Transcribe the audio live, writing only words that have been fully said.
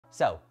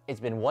So, it's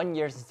been 1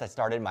 year since I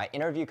started my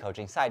interview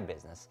coaching side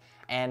business,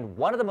 and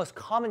one of the most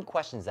common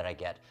questions that I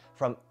get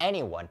from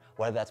anyone,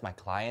 whether that's my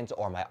clients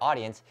or my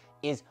audience,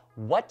 is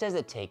what does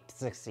it take to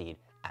succeed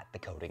at the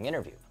coding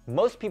interview?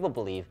 Most people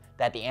believe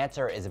that the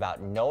answer is about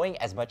knowing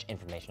as much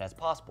information as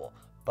possible,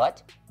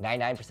 but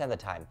 99% of the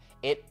time,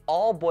 it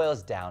all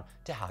boils down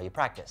to how you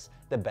practice.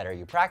 The better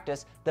you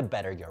practice, the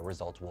better your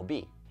results will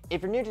be.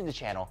 If you're new to the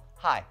channel,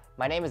 hi,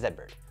 my name is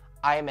Edward.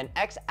 I am an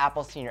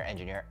ex-Apple senior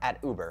engineer at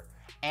Uber,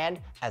 and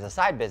as a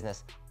side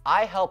business,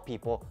 I help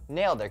people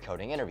nail their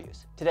coding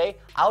interviews. Today,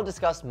 I'll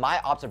discuss my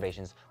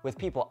observations with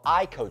people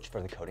I coach for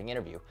the coding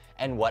interview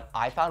and what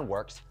I found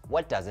works,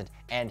 what doesn't,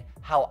 and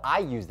how I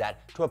use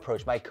that to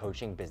approach my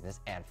coaching business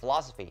and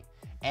philosophy.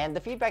 And the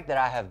feedback that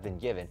I have been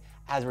given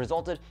has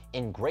resulted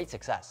in great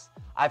success.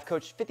 I've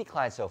coached 50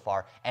 clients so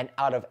far, and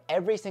out of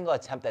every single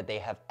attempt that they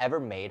have ever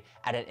made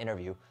at an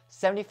interview,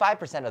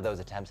 75% of those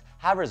attempts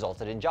have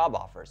resulted in job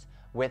offers,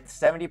 with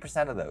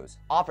 70% of those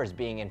offers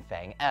being in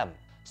FANG-M.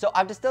 So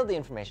I've distilled the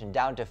information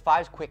down to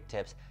 5 quick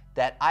tips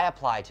that I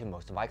apply to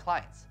most of my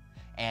clients.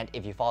 And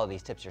if you follow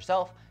these tips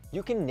yourself,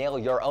 you can nail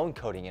your own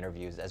coding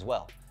interviews as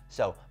well.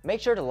 So make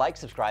sure to like,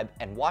 subscribe,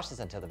 and watch this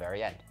until the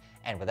very end.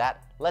 And with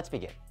that, let's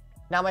begin.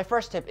 Now, my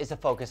first tip is to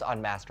focus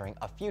on mastering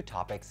a few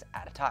topics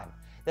at a time.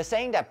 The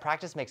saying that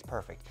practice makes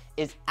perfect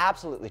is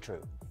absolutely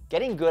true.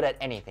 Getting good at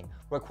anything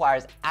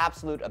requires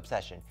absolute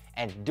obsession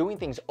and doing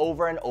things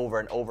over and over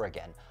and over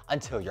again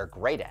until you're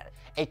great at it.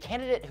 A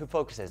candidate who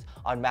focuses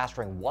on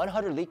mastering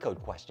 100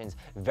 LeetCode questions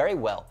very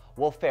well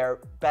will fare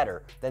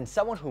better than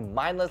someone who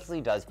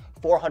mindlessly does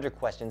 400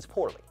 questions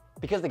poorly.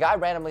 Because the guy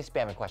randomly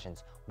spamming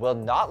questions will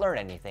not learn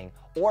anything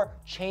or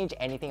change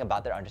anything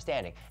about their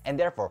understanding, and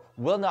therefore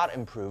will not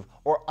improve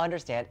or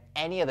understand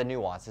any of the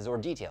nuances or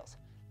details.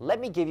 Let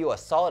me give you a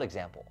solid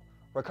example.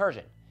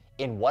 Recursion.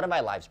 In one of my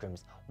live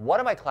streams, one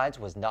of my clients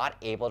was not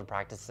able to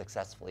practice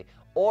successfully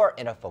or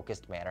in a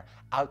focused manner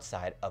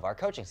outside of our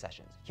coaching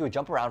sessions. He would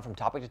jump around from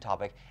topic to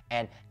topic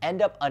and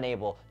end up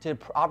unable to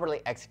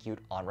properly execute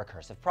on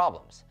recursive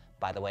problems.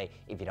 By the way,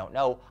 if you don't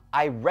know,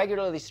 I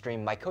regularly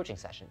stream my coaching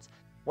sessions.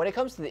 When it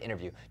comes to the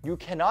interview, you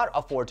cannot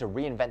afford to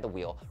reinvent the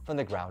wheel from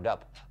the ground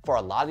up. For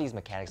a lot of these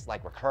mechanics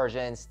like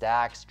recursion,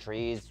 stacks,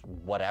 trees,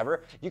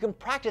 whatever, you can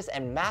practice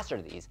and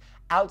master these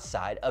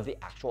outside of the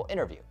actual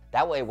interview.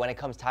 That way, when it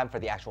comes time for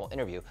the actual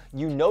interview,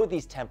 you know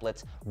these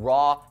templates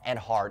raw and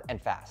hard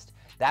and fast.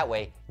 That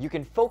way, you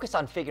can focus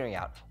on figuring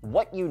out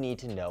what you need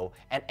to know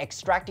and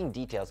extracting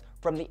details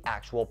from the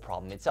actual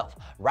problem itself,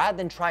 rather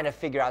than trying to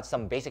figure out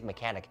some basic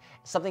mechanic,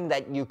 something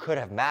that you could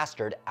have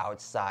mastered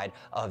outside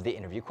of the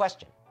interview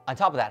question. On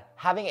top of that,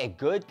 having a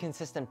good,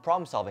 consistent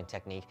problem-solving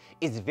technique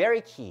is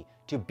very key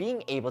to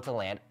being able to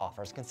land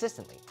offers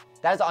consistently.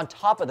 That is on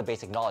top of the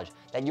basic knowledge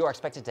that you are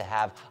expected to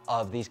have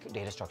of these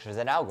data structures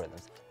and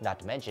algorithms. Not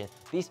to mention,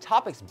 these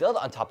topics build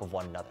on top of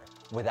one another.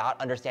 Without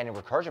understanding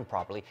recursion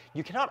properly,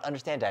 you cannot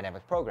understand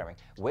dynamic programming,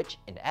 which,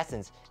 in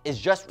essence, is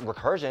just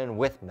recursion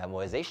with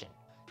memoization.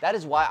 That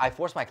is why I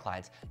force my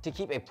clients to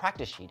keep a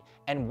practice sheet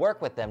and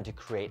work with them to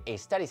create a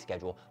study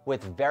schedule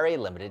with very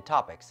limited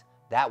topics.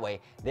 That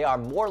way, they are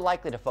more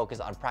likely to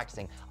focus on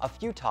practicing a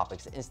few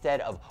topics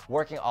instead of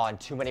working on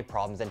too many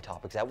problems and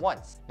topics at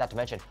once. Not to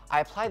mention,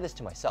 I apply this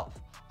to myself.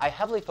 I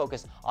heavily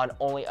focus on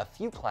only a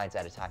few clients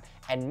at a time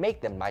and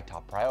make them my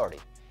top priority.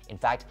 In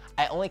fact,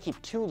 I only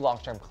keep 2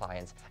 long-term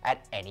clients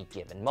at any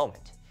given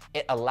moment.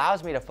 It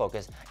allows me to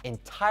focus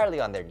entirely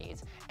on their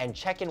needs and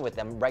check in with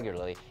them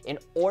regularly in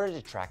order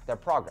to track their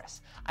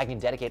progress. I can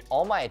dedicate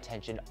all my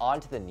attention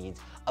onto the needs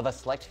of a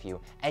select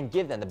few and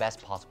give them the best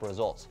possible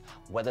results.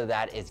 Whether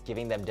that is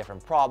giving them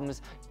different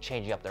problems,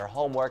 changing up their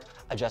homework,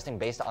 adjusting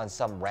based on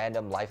some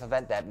random life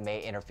event that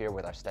may interfere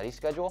with our study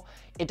schedule,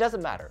 it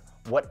doesn't matter.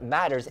 What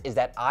matters is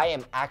that I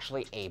am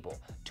actually able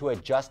to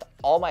adjust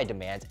all my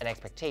demands and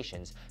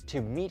expectations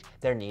to meet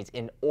their needs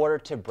in order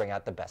to bring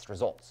out the best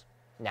results.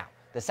 Now,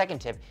 the second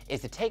tip is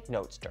to take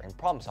notes during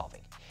problem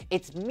solving.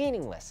 It's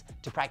meaningless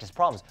to practice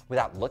problems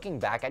without looking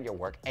back at your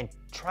work and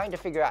trying to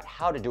figure out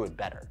how to do it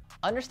better.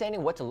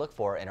 Understanding what to look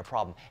for in a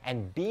problem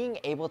and being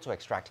able to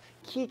extract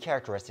key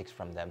characteristics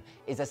from them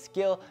is a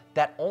skill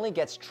that only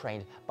gets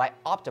trained by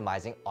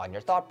optimizing on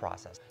your thought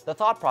process. The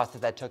thought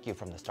process that took you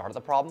from the start of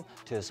the problem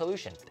to the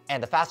solution.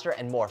 And the faster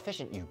and more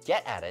efficient you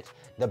get at it,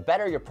 the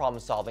better your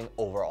problem solving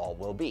overall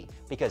will be.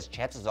 Because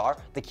chances are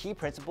the key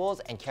principles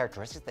and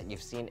characteristics that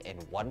you've seen in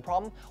one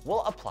problem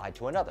will apply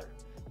to another.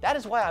 That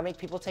is why I make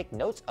people take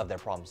notes of their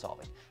problem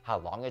solving, how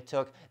long it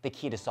took, the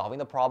key to solving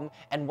the problem,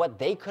 and what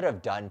they could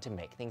have done to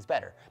make things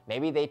better.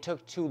 Maybe they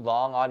took too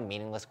long on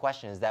meaningless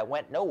questions that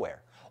went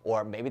nowhere.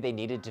 Or maybe they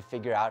needed to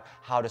figure out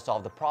how to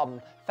solve the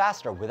problem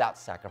faster without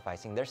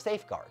sacrificing their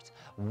safeguards.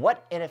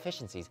 What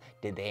inefficiencies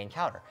did they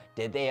encounter?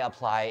 Did they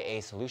apply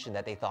a solution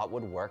that they thought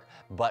would work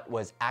but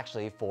was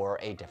actually for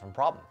a different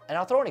problem? And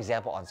I'll throw an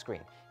example on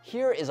screen.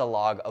 Here is a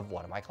log of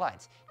one of my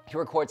clients. He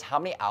records how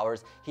many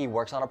hours he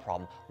works on a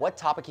problem, what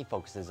topic he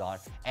focuses on,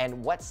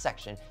 and what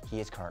section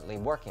he is currently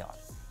working on.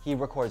 he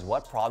records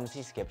what problems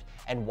he skipped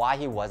and why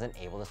he wasn't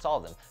able to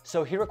solve them.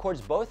 So he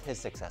records both his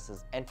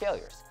successes and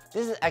failures.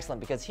 This is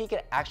excellent because he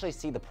can actually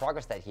see the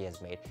progress that he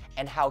has made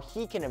and how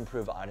he can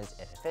improve on his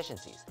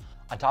inefficiencies.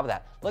 On top of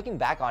that, looking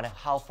back on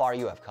how far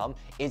you have come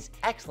is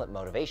excellent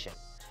motivation.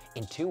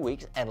 In 2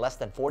 weeks and less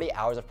than 40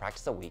 hours of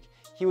practice a week,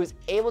 he was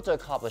able to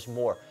accomplish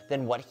more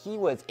than what he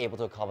was able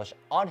to accomplish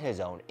on his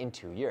own in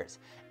 2 years.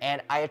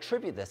 And I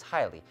attribute this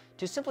highly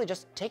to simply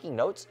just taking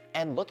notes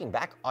and looking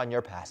back on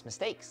your past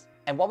mistakes.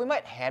 And while we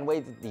might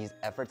hand-wave these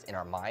efforts in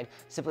our mind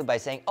simply by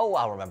saying, oh,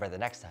 I'll remember the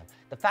next time,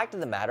 the fact of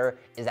the matter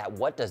is that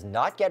what does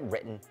not get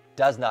written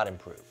does not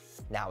improve.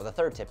 Now, the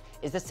third tip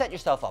is to set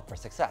yourself up for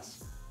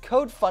success.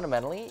 Code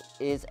fundamentally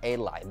is a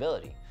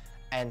liability,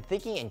 and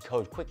thinking in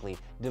code quickly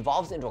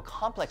devolves into a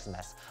complex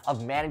mess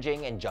of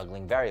managing and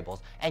juggling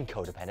variables and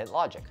codependent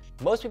logic.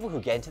 Most people who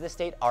get into this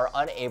state are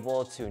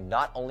unable to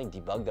not only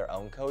debug their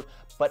own code,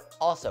 but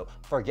also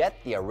forget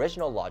the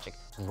original logic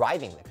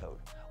driving the code.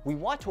 We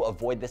want to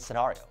avoid this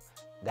scenario,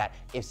 that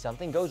if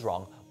something goes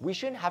wrong, we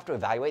shouldn't have to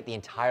evaluate the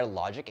entire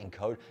logic and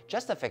code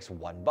just to fix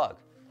one bug.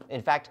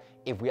 In fact,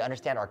 if we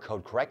understand our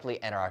code correctly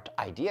and our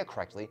idea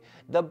correctly,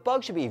 the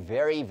bug should be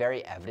very,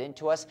 very evident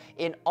to us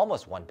in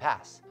almost one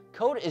pass.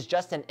 Code is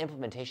just an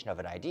implementation of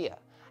an idea,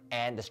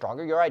 and the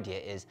stronger your idea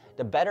is,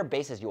 the better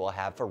basis you will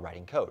have for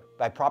writing code.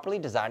 By properly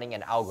designing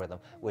an algorithm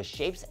with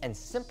shapes and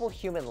simple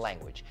human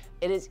language,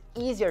 it is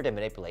easier to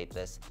manipulate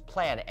this,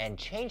 plan, and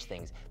change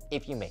things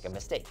if you make a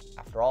mistake.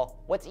 After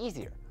all, what's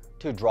easier?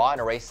 To draw and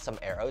erase some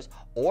arrows,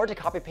 or to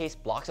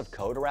copy-paste blocks of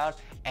code around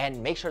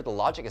and make sure the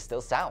logic is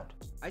still sound?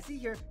 I see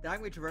here that I'm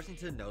going to traversing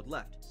to the node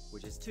left,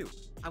 which is 2.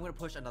 I'm going to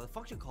push another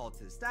function call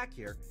to the stack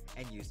here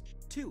and use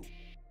 2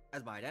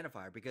 as my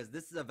identifier because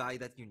this is a value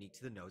that's unique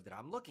to the node that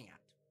I'm looking at.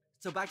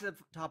 So back to the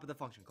top of the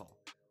function call.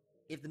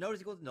 If the node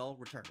is equal to null,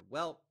 return.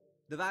 Well,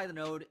 the value of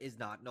the node is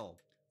not null.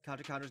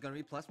 Counter is going to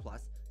be plus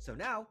plus, so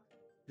now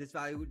this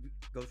value would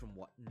go from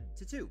 1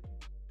 to 2.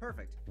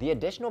 Perfect. The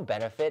additional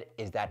benefit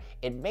is that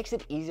it makes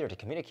it easier to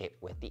communicate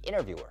with the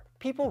interviewer.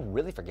 People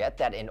really forget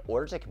that in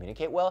order to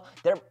communicate well,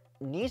 there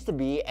needs to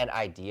be an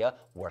idea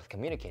worth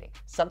communicating,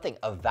 something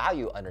of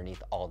value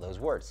underneath all those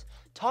words.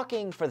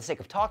 Talking for the sake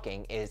of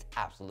talking is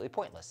absolutely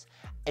pointless.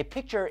 A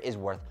picture is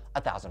worth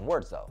 1,000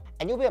 words though,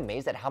 and you'll be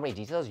amazed at how many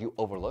details you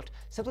overlooked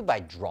simply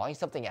by drawing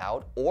something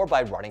out or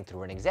by running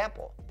through an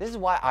example. This is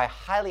why I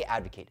highly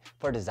advocate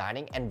for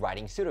designing and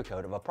writing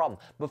pseudocode of a problem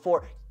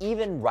before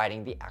even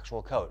writing the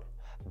actual code.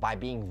 By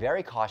being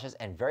very cautious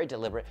and very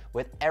deliberate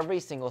with every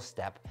single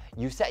step,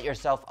 you set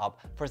yourself up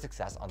for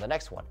success on the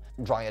next one.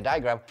 Drawing a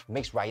diagram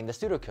makes writing the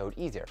pseudocode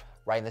easier.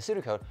 Writing the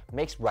pseudocode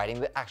makes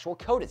writing the actual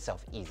code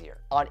itself easier.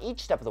 On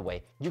each step of the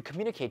way, you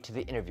communicate to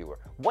the interviewer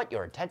what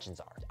your intentions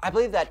are. I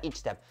believe that each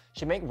step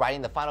should make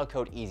writing the final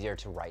code easier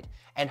to write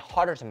and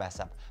harder to mess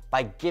up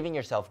by giving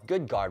yourself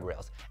good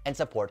guardrails and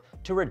support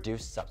to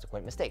reduce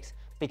subsequent mistakes,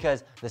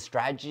 because the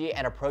strategy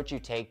and approach you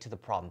take to the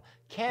problem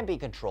can be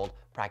controlled,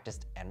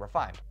 practiced, and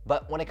refined.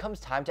 But when it comes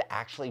time to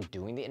actually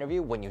doing the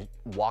interview, when you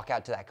walk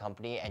out to that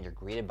company and you're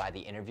greeted by the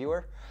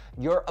interviewer,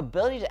 your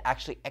ability to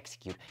actually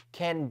execute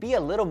can be a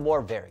little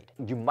more varied.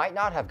 You might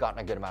not have gotten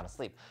a good amount of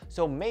sleep,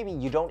 so maybe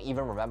you don't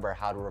even remember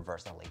how to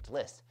reverse a linked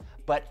list.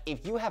 But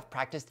if you have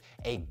practiced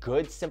a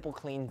good, simple,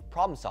 clean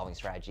problem-solving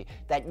strategy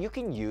that you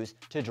can use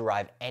to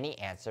derive any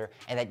answer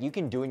and that you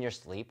can do in your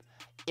sleep,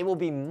 it will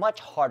be much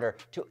harder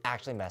to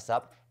actually mess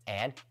up,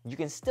 and you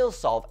can still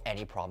solve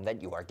any problem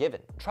that you are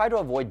given. Try to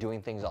avoid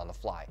doing things on the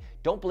fly.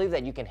 Don't believe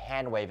that you can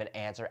hand-wave an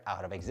answer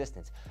out of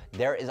existence.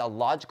 There is a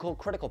logical,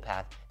 critical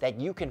path that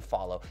you can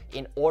follow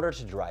in order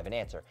to derive an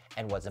answer,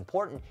 and what's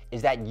important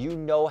is that you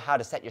know how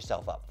to set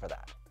yourself up for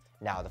that.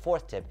 Now, the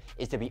fourth tip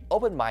is to be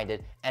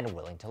open-minded and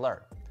willing to learn.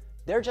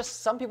 There are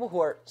just some people who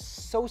are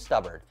so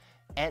stubborn,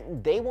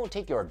 and they won't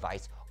take your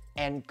advice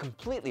and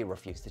completely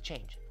refuse to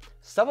change.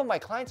 Some of my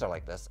clients are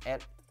like this,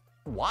 and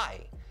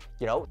why?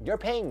 You know, you're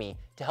paying me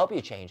to help you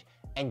change,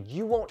 and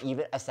you won't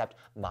even accept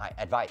my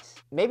advice.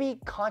 Maybe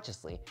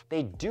consciously,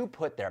 they do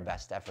put their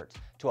best efforts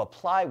to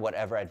apply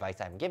whatever advice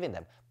I'm giving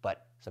them,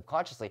 but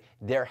subconsciously,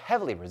 they're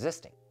heavily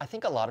resisting. I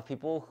think a lot of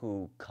people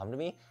who come to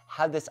me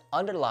have this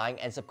underlying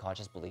and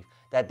subconscious belief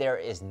that there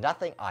is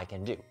nothing I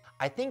can do.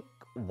 I think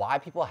why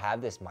people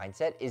have this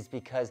mindset is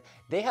because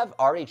they have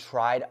already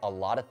tried a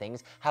lot of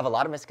things, have a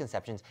lot of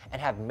misconceptions,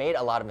 and have made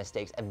a lot of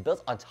mistakes and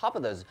built on top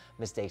of those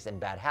mistakes and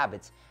bad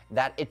habits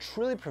that it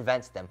truly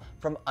prevents them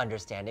from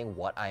understanding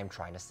what I am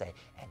trying to say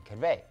and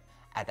convey.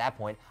 At that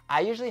point,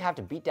 I usually have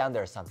to beat down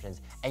their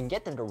assumptions and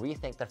get them to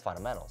rethink their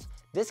fundamentals.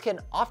 This can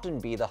often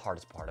be the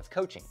hardest part of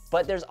coaching.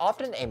 But there's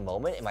often a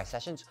moment in my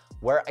sessions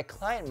where a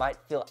client might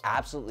feel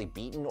absolutely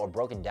beaten or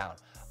broken down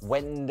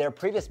when their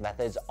previous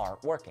methods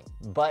aren't working.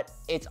 But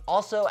it's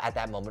also at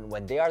that moment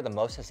when they are the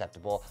most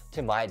susceptible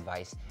to my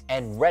advice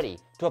and ready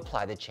to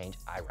apply the change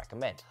I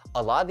recommend.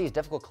 A lot of these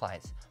difficult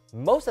clients,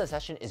 most of the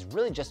session is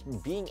really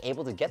just being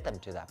able to get them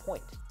to that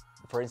point.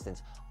 For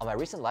instance, on my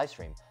recent live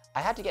stream, I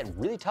had to get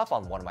really tough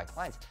on one of my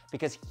clients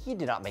because he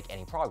did not make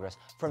any progress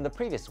from the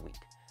previous week.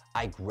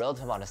 I grilled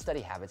him on his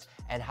study habits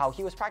and how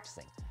he was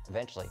practicing.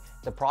 Eventually,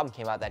 the problem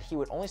came out that he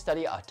would only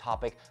study a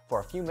topic for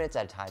a few minutes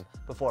at a time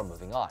before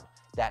moving on,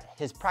 that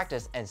his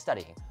practice and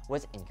studying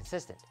was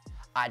inconsistent.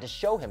 I had to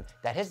show him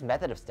that his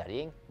method of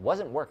studying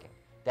wasn't working,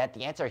 that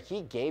the answer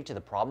he gave to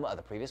the problem of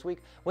the previous week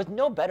was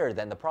no better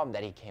than the problem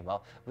that he came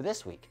up with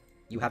this week.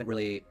 You haven't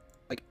really,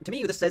 like, to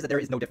me, this says that there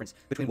is no difference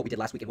between what we did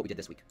last week and what we did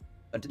this week.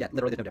 Yeah,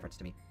 literally there's no difference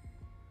to me.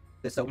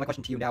 So my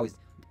question to you now is,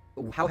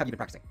 how have you been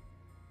practicing?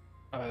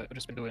 I've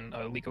just been doing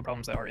LeetCode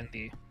problems that are in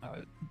the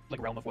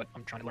like realm of what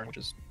I'm trying to learn, which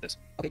is this.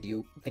 Okay, do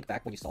you think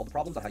back when you solved the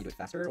problems on how you do it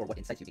faster, or what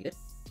insights you needed?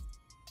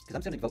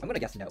 Because I'm gonna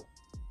guess no.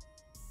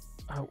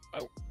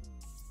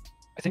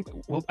 I think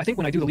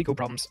when I do the LeetCode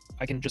problems,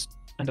 I can just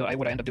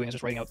what I end up doing is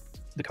just writing out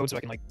the code so I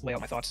can like lay out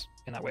my thoughts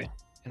in that way,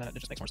 and then it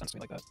just makes more sense to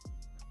me like that.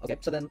 Okay,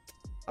 so then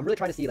I'm really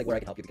trying to see like where I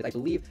can help you, because I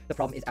believe the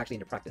problem is actually in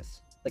your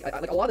practice. Like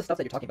a lot of the stuff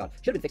that you're talking about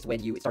should have been fixed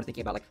when you started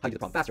thinking about like how you do the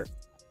problem faster.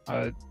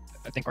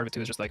 I think part of it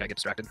too is just like I get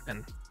distracted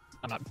and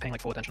I'm not paying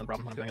like full attention to the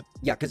problem when I'm doing it.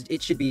 Yeah, because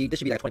this should be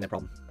like a 20-minute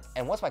problem.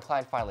 And once my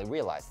client finally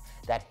realized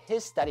that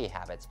his study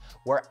habits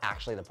were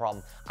actually the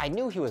problem, I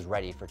knew he was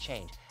ready for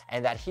change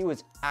and that he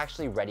was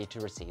actually ready to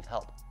receive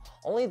help.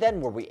 Only then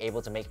were we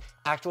able to make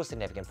actual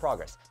significant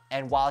progress.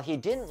 And while he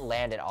didn't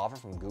land an offer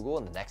from Google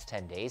in the next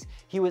 10 days,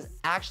 he was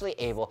actually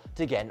able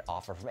to get an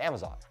offer from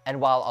Amazon. And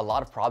while a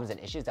lot of problems and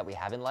issues that we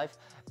have in life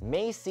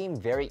may seem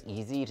very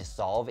easy to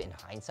solve in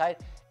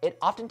hindsight, it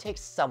often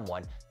takes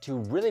someone to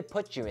really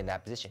put you in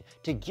that position,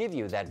 to give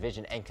you that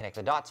vision and connect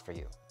the dots for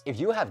you. If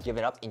you have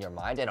given up in your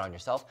mind and on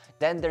yourself,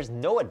 then there's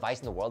no advice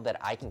in the world that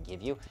I can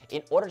give you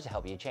in order to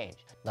help you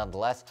change.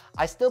 Nonetheless,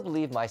 I still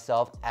believe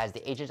myself as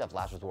the agent of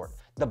last resort,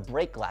 the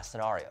break glass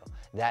scenario,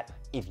 that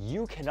if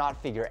you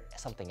cannot figure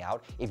something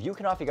out, if you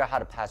cannot figure out how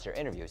to pass your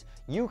interviews,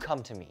 you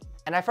come to me.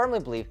 And I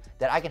firmly believe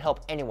that I can help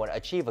anyone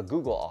achieve a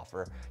Google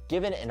offer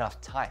given enough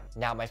time.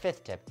 Now, my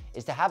fifth tip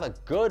is to have a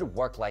good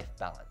work-life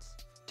balance.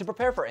 To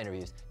prepare for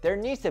interviews, there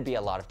needs to be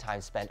a lot of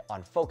time spent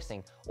on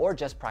focusing or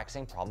just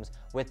practicing problems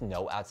with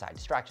no outside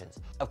distractions.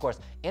 Of course,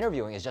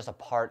 interviewing is just a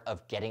part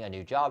of getting a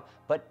new job,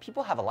 but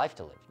people have a life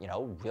to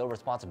live, real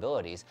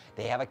responsibilities.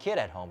 They have a kid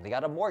at home, they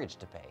got a mortgage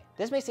to pay.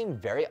 This may seem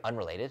very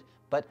unrelated,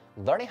 but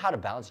learning how to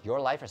balance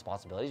your life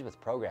responsibilities with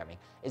programming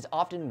is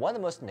often one of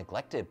the most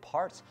neglected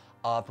parts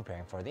of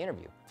preparing for the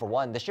interview. For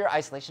one, the sheer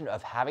isolation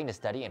of having to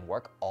study and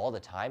work all the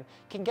time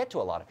can get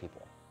to a lot of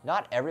people.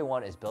 Not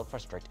everyone is built for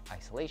strict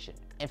isolation.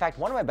 In fact,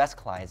 one of my best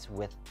clients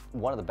with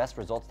one of the best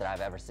results that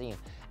I've ever seen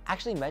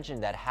actually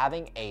mentioned that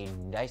having a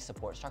nice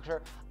support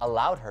structure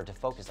allowed her to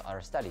focus on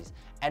her studies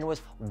and was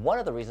one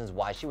of the reasons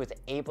why she was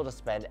able to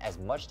spend as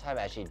much time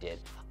as she did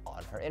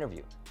on her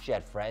interview. She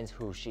had friends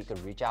who she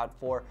could reach out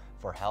for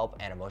help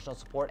and emotional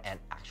support and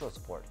actual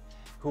support,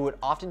 who would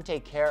often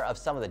take care of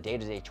some of the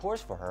day-to-day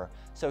chores for her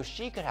so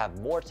she could have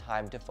more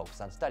time to focus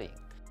on studying.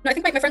 No, I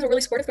think my friends were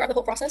really supportive throughout the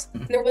whole process.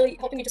 They were really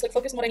helping me just like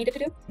focus on what I needed to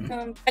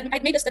do.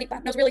 I'd made a study plan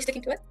and I was really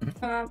sticking to it.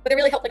 But they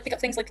really helped like pick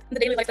up things like in the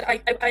daily life that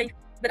I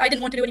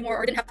didn't want to do anymore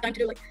or didn't have time to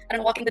do, like, I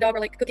don't know, walking the dog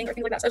or like cooking or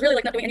things like that. So I was really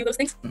like not doing any of those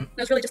things. I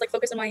was really just like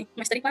focused on my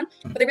study plan.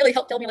 But they really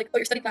helped tell me like, oh,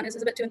 your study plan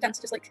is a bit too intense.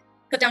 Just like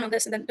cut down on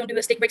this and then don't do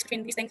this, take breaks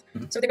between these things.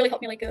 So they really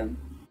helped me like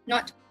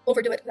not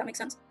overdo it, if that makes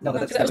sense. No,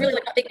 because I was really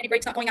like not taking any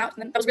breaks, not going out,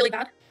 and then that was really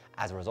bad.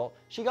 As a result,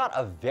 she got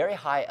a very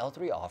high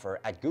L3 offer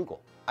at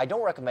Google. I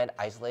don't recommend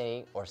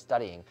isolating or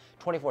studying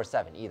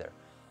 24/7 either.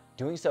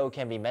 Doing so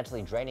can be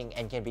mentally draining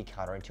and can be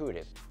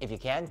counterintuitive. If you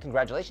can,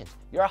 congratulations,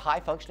 you're a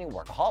high-functioning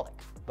workaholic.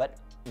 But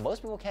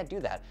most people can't do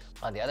that.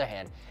 On the other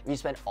hand, if you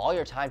spend all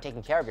your time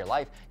taking care of your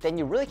life, then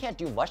you really can't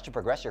do much to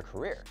progress your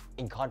career.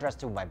 In contrast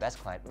to my best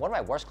client, one of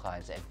my worst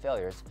clients and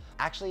failures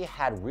actually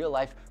had real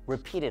life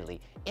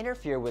repeatedly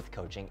interfere with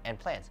coaching and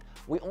plans.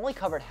 We only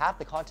covered half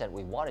the content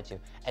we wanted to,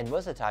 and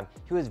most of the time,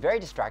 he was very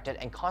distracted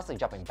and constantly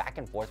jumping back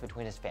and forth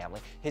between his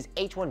family, his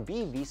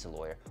H-1B visa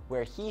lawyer,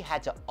 where he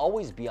had to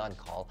always be on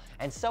call,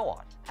 and so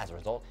on. As a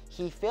result,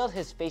 he failed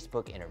his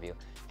Facebook interview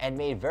and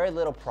made very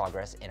little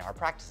progress in our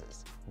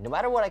practices. No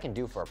matter what I can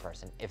do for a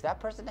person, if that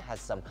person has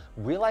some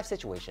real-life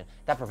situation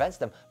that prevents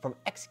them from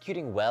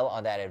executing well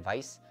on that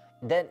advice,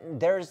 then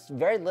there's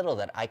very little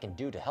that I can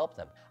do to help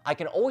them. I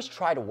can always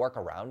try to work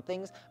around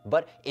things,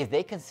 but if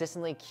they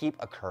consistently keep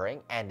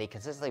occurring and they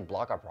consistently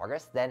block our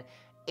progress, then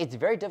it's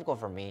very difficult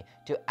for me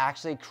to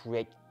actually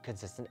create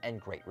consistent and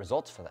great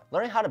results for them.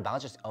 Learning how to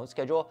balance your own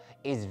schedule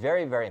is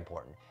very, very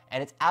important.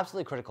 And it's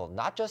absolutely critical,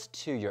 not just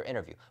to your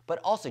interview, but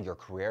also your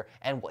career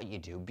and what you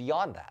do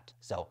beyond that.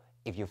 So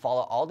if you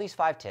follow all these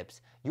 5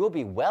 tips, you will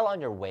be well on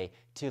your way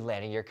to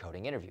landing your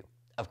coding interview.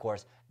 Of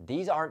course,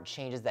 these aren't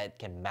changes that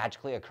can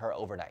magically occur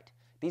overnight.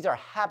 These are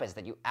habits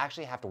that you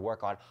actually have to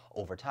work on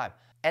over time.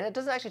 And it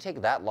doesn't actually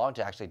take that long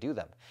to actually do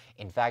them.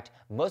 In fact,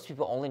 most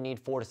people only need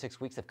 4 to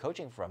 6 weeks of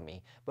coaching from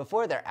me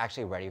before they're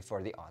actually ready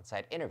for the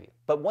on-site interview.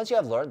 But once you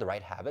have learned the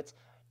right habits,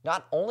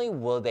 not only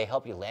will they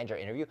help you land your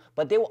interview,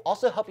 but they will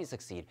also help you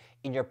succeed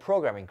in your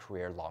programming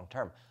career long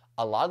term.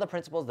 A lot of the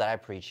principles that I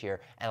preach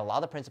here and a lot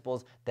of the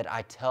principles that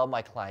I tell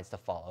my clients to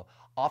follow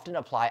often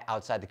apply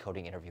outside the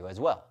coding interview as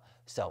well.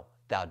 So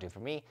That'll do for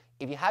me.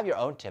 If you have your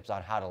own tips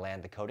on how to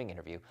land the coding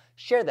interview,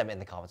 share them in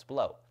the comments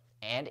below.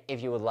 And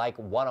if you would like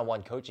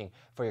one-on-one coaching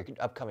for your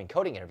upcoming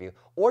coding interview,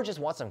 or just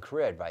want some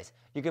career advice,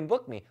 you can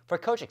book me for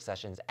coaching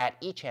sessions at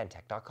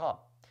echandtech.com.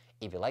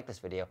 If you like this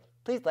video,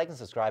 please like and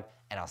subscribe,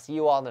 and I'll see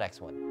you all in the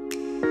next one.